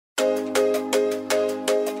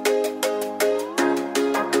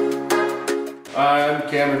I'm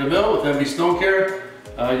Cameron DeMille with MB Stone Care.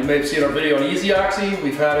 You may have seen our video on Easy Oxy.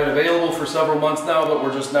 We've had it available for several months now, but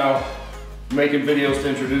we're just now making videos to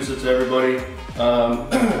introduce it to everybody.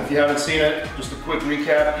 If you haven't seen it, just a quick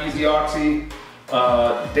recap. Easy Oxy,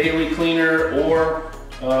 daily cleaner, or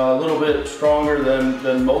a little bit stronger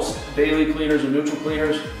than most daily cleaners or neutral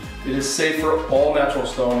cleaners. It is safe for all natural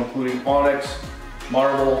stone, including onyx,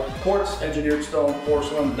 marble, quartz, engineered stone,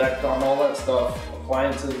 porcelain, Decton, all that stuff,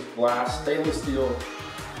 appliances, glass, stainless steel,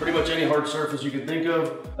 pretty much any hard surface you can think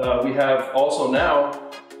of. We have also now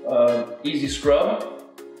Easy Scrub,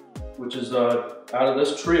 which is out of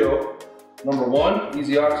this trio. Number 1,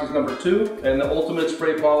 Easy Oxy is number 2, and the Ultimate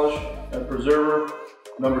Spray Polish and Preserver,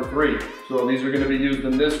 number 3. So these are going to be used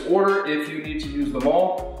in this order if you need to use them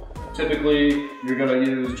all. Typically, you're going to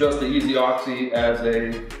use just the Easy Oxy as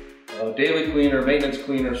a daily cleaner, maintenance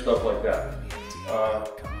cleaner, stuff like that.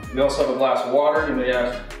 We also have a glass of water. You may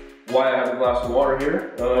ask why I have a glass of water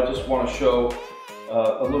here. I just want to show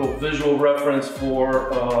a little visual reference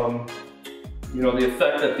for you know, the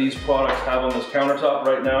effect that these products have on this countertop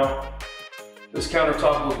right now. This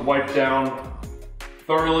countertop was wiped down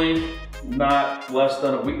thoroughly not less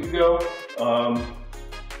than a week ago.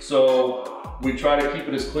 So we try to keep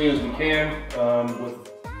it as clean as we can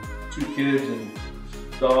with 2 kids and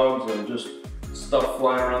dogs and just stuff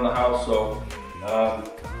flying around the house. So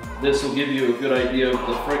this will give you a good idea of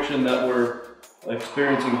the friction that we're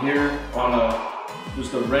experiencing here on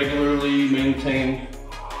just a regularly maintained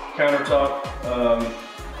countertop,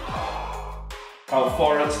 how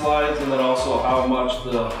far it slides, and then also how much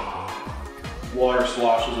the water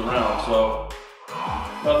sloshes around. So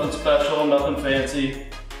nothing special, nothing fancy.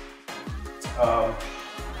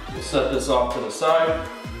 We'll set this off to the side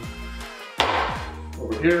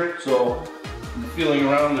over here. So I'm feeling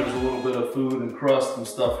around, there's a little bit of food and crust and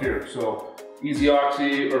stuff here. So Easy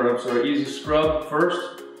Oxy, or I'm sorry, Easy Scrub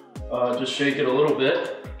first. Just shake it a little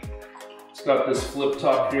bit. It's got this flip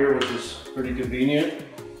top here, which is pretty convenient.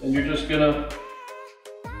 And you're just gonna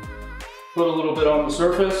put a little bit on the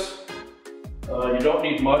surface. You don't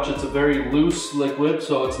need much. It's a very loose liquid,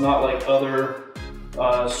 so it's not like other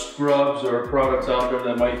scrubs or products out there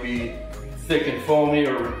that might be thick and foamy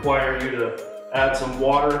or require you to add some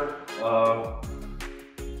water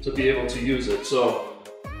to be able to use it. So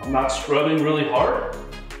I'm not scrubbing really hard.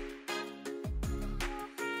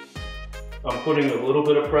 I'm putting a little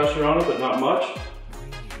bit of pressure on it, but not much.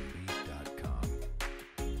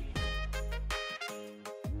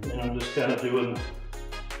 And I'm just kind of doing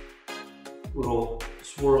little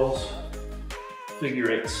swirls, figure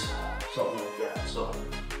eights, something like that. So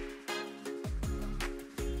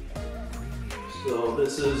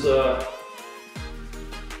this is a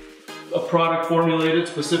product formulated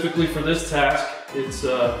specifically for this task. It's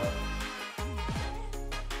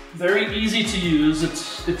very easy to use.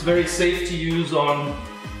 It's very safe to use on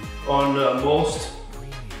most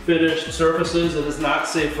finished surfaces. It is not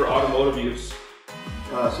safe for automotive use.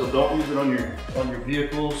 So don't use it on your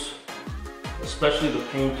vehicles, especially the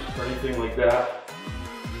paint or anything like that.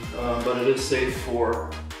 But it is safe for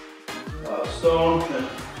stone and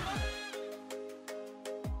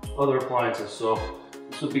other appliances. So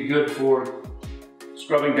this would be good for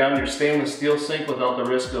scrubbing down your stainless steel sink without the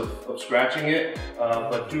risk of scratching it.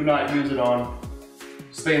 But do not use it on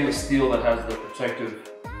stainless steel that has the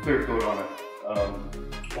protective clear coat on it.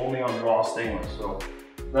 Only on raw stainless. So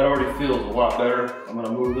that already feels a lot better. I'm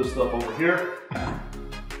gonna move this stuff over here.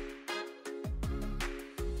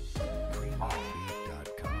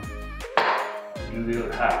 Do the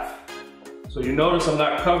other half. So you notice I'm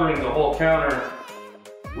not covering the whole counter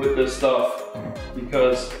with this stuff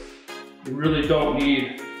because you really don't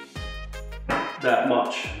need that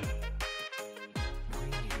much.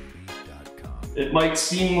 It might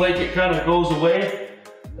seem like it kind of goes away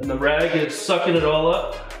and the rag is sucking it all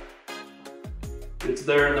up. It's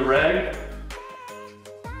there in the rag.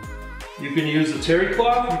 You can use a terry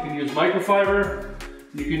cloth, you can use microfiber,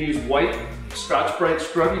 you can use white Scotch-Brite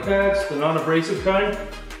scrubby pads, the non-abrasive kind.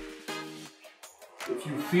 If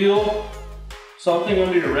you feel something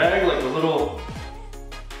under your rag, like a little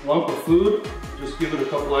lump of food, just give it a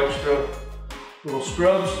couple extra little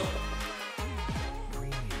scrubs.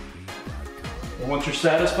 And once you're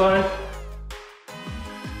satisfied,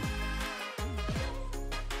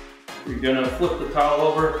 you're gonna flip the towel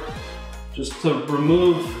over just to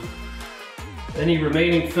remove any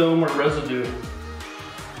remaining film or residue.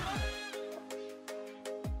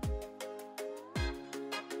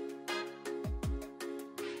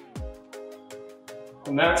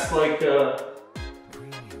 And that's like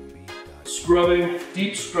scrubbing,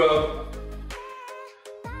 deep scrub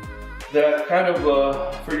that kind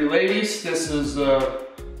of, for you ladies, this is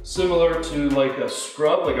similar to like a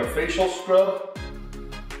scrub, like a facial scrub,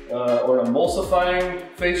 or an emulsifying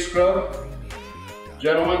face scrub.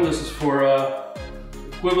 Gentlemen, this is for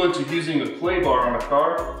equivalent to using a clay bar on a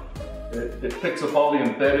car. It picks up all the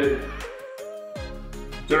embedded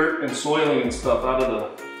dirt and soiling and stuff out of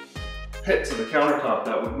the pits of the countertop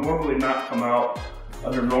that would normally not come out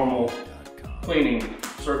under normal cleaning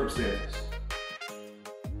circumstances.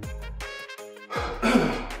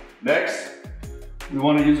 Next, we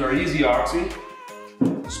want to use our Easy Oxy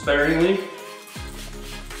sparingly.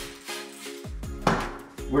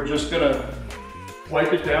 We're just gonna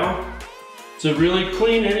wipe it down to really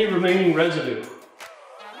clean any remaining residue.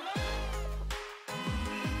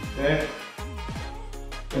 Okay?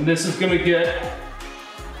 And this is gonna get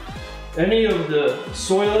any of the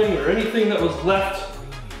soiling or anything that was left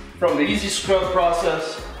from the Easy Scrub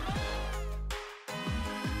process.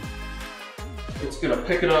 It's gonna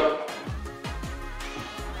pick it up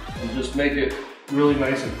and just make it really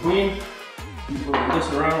nice and clean. Keep moving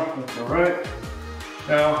this around, that's all right.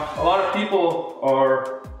 Now, a lot of people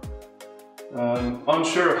are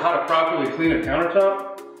unsure of how to properly clean a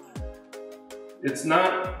countertop. It's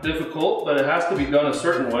not difficult, but it has to be done a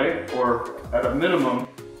certain way, or at a minimum,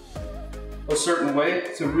 a certain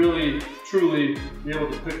way to really, truly be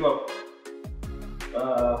able to pick up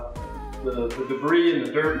the debris and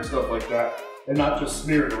the dirt and stuff like that, and not just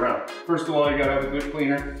smear it around. First of all, you gotta have a good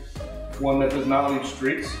cleaner, one that does not leave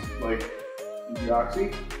streaks, like Easy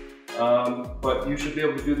Oxy. But you should be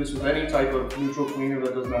able to do this with any type of neutral cleaner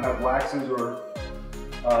that does not have waxes or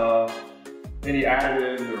any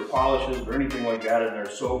additives or polishes or anything like that in there,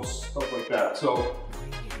 soaps, stuff like that. So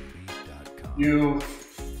you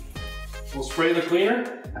will spray the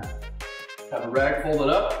cleaner, have a rag folded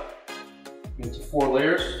up into 4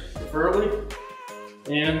 layers preferably,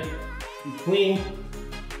 and you clean.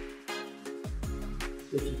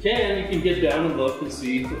 If you can get down and look and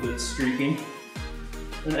see if it's streaking.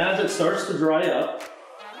 And as it starts to dry up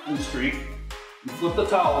and streak, you flip the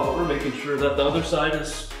towel over, making sure that the other side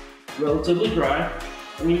is relatively dry,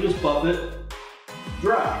 and you just buff it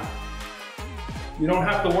dry. You don't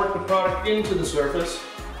have to work the product into the surface,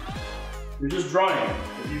 you're just drying it.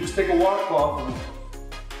 If you just take a washcloth and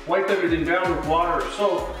wipe everything down with water or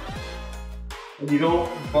soap, and you don't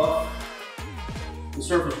buff the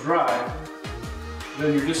surface dry,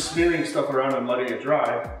 then you're just smearing stuff around and letting it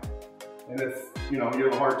dry. And if you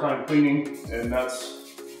have a hard time cleaning, and that's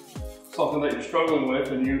something that you're struggling with,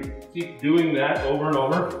 and you keep doing that over and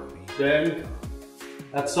over, then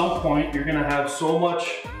at some point you're gonna have so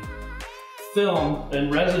much film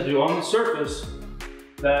and residue on the surface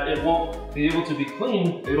that it won't be able to be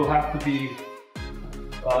cleaned. It'll have to be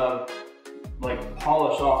like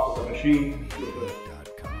polished off with a machine with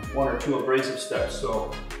 1 or 2 abrasive steps.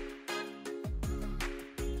 So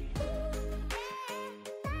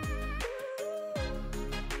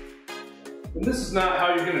and this is not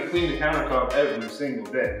how you're going to clean the countertop every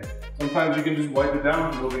single day. Sometimes you can just wipe it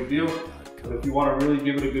down, no big deal. But if you want to really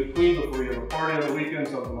give it a good clean before you have a party on the weekend,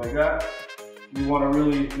 something like that, you want to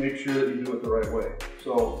really make sure that you do it the right way.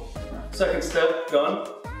 So, second step done.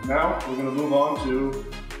 Now we're going to move on to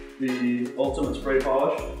the ultimate spray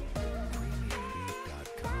polish.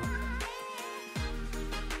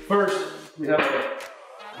 First, we have a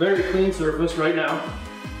very clean surface right now,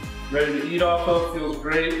 ready to eat off of, feels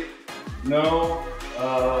great. No,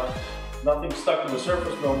 nothing stuck to the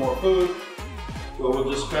surface, no more food. So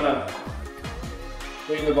we'll just kind of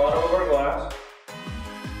clean the bottom of our glass,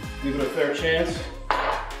 give it a fair chance.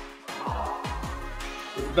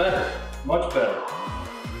 It's better, much better.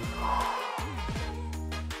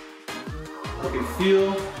 I can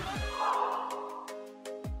feel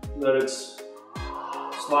that it's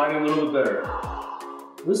sliding a little bit better.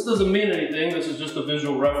 This doesn't mean anything, this is just a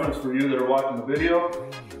visual reference for you that are watching the video.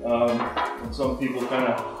 And some people kind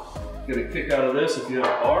of get a kick out of this. If you have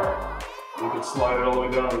a bar, you can slide it all the way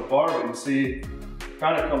down to the bar, but you see it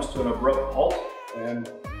kind of comes to an abrupt halt and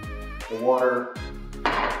the water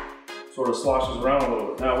sort of sloshes around a little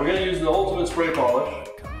bit. Now we're going to use the ultimate spray polish.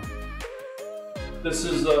 This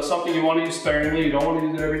is something you want to use sparingly, you don't want to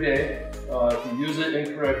use it every day. If you use it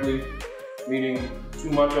incorrectly, meaning too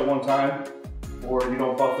much at one time, or you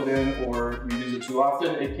don't buff it in, or you use it too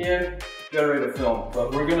often, it can generate a film.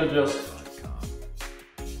 But we're gonna just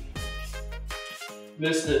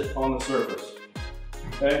mist it on the surface.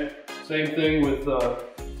 Okay? Same thing with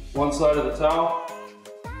one side of the towel.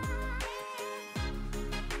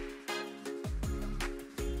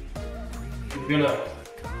 You're gonna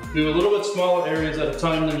do a little bit smaller areas at a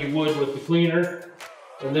time than you would with the cleaner.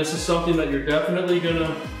 And this is something that you're definitely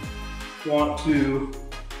gonna want to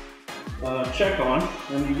check on,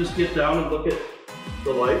 and you just get down and look at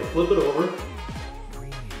the light, flip it over,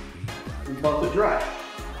 and buff it dry.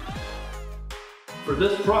 For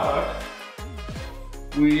this product,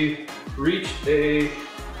 we reached a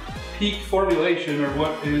peak formulation, or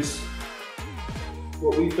what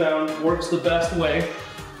we found works the best way.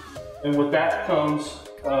 And with that comes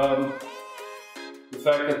the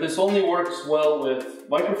fact that this only works well with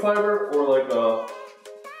microfiber or like a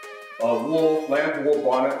lamp wool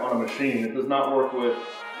bonnet on a machine. It does not work with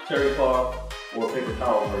terry cloth or paper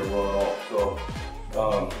towel very well at all.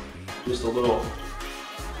 So just a little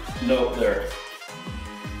note there.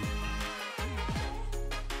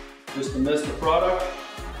 Just to mist the product.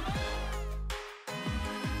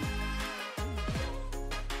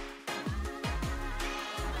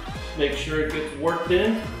 Make sure it gets worked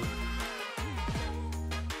in.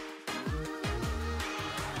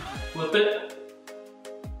 Flip it.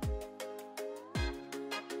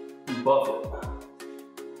 And buff it.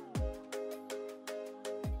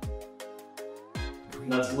 And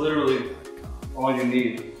that's literally all you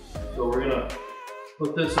need. So we're gonna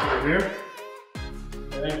put this over here.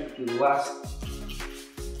 Okay, do the last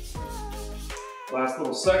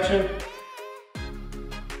little section.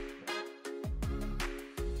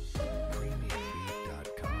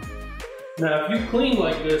 Now, if you clean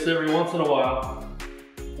like this every once in a while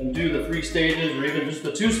and do the 3 stages or even just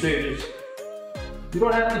the 2 stages, you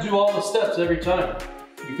don't have to do all the steps every time.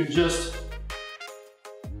 You can just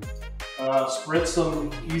spritz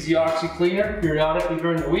some Easy Oxy cleaner periodically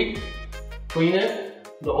during the week, clean it.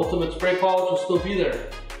 The Ultimate Spray Polish will still be there.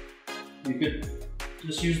 You could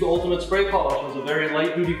just use the Ultimate Spray Polish as a very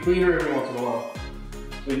light duty cleaner every once in a while.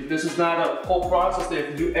 So this is not a whole process that you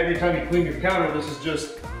have to do every time you clean your counter. This is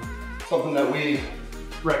just something that we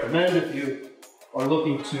recommend if you are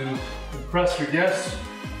looking to impress your guests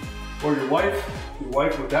or your wife. Your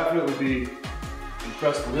wife would definitely be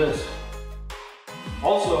impressed with this.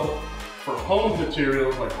 Also, for honed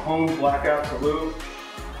materials like honed black absolute,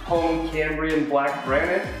 honed Cambrian black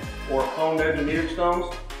granite, or honed engineered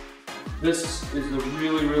stones, this is a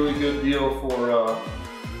really, really good deal for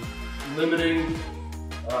limiting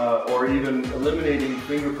or even eliminating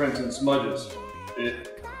fingerprints and smudges.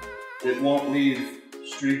 It won't leave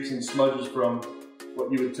streaks and smudges from what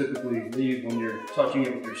you would typically leave when you're touching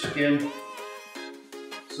it with your skin.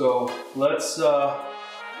 So let's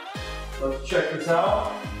check this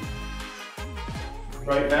out.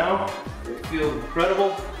 Right now, it feels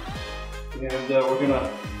incredible, and we're gonna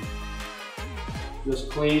just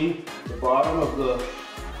clean the bottom of the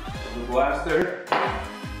glass there,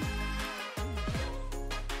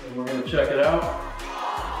 and we're gonna check it out.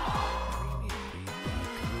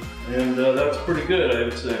 And that's pretty good, I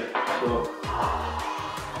would say. So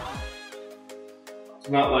it's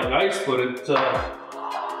not like ice, but it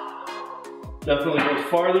definitely goes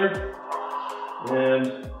farther, and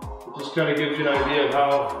it just kind of gives you an idea of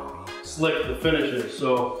how slick the finish is.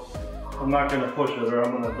 So I'm not going to push it, or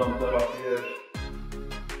I'm going to dump that off the edge.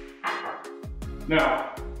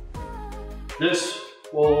 Now, this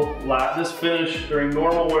finish during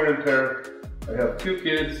normal wear and tear. I have 2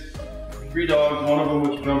 kids. 3 dogs, one of them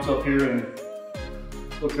which jumps up here and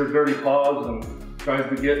puts their dirty paws and tries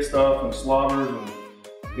to get stuff and slobbers, and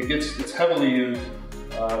it's heavily used.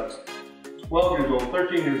 It's 12 years old,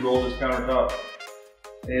 13 years old, this countertop,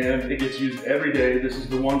 and it gets used every day. This is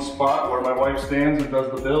the one spot where my wife stands and does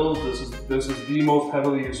the bills. This is the most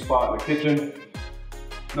heavily used spot in the kitchen.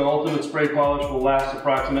 The Ultimate Spray Polish will last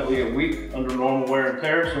approximately a week under normal wear and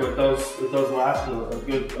tear, so it does last a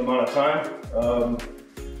good amount of time.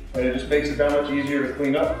 And it just makes it that much easier to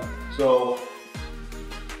clean up. So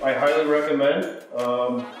I highly recommend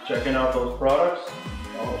checking out those products.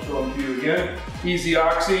 I'll show them to you again. Easy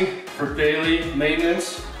Oxy for daily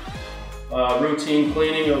maintenance, routine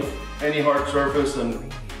cleaning of any hard surface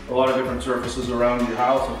and a lot of different surfaces around your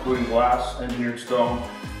house, including glass, engineered stone,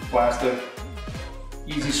 plastic.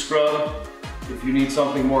 Easy scrub if you need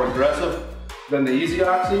something more aggressive than the Easy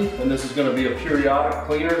Oxy, and this is going to be a periodic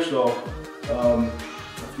cleaner. So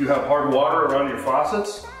if you have hard water around your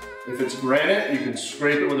faucets, if it's granite, you can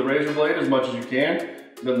scrape it with a razor blade as much as you can.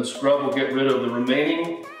 Then the scrub will get rid of the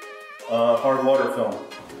remaining hard water film.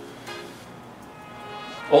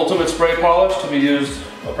 Ultimate Spray Polish to be used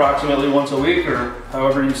approximately once a week or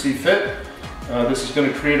however you see fit. This is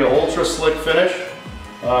going to create an ultra slick finish.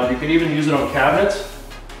 You can even use it on cabinets.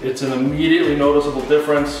 It's an immediately noticeable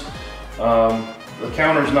difference. The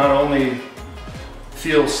counters not only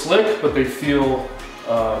feel slick, but they feel,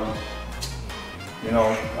 you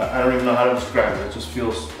know, I don't even know how to describe it. It just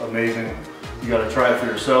feels amazing. You got to try it for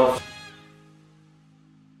yourself.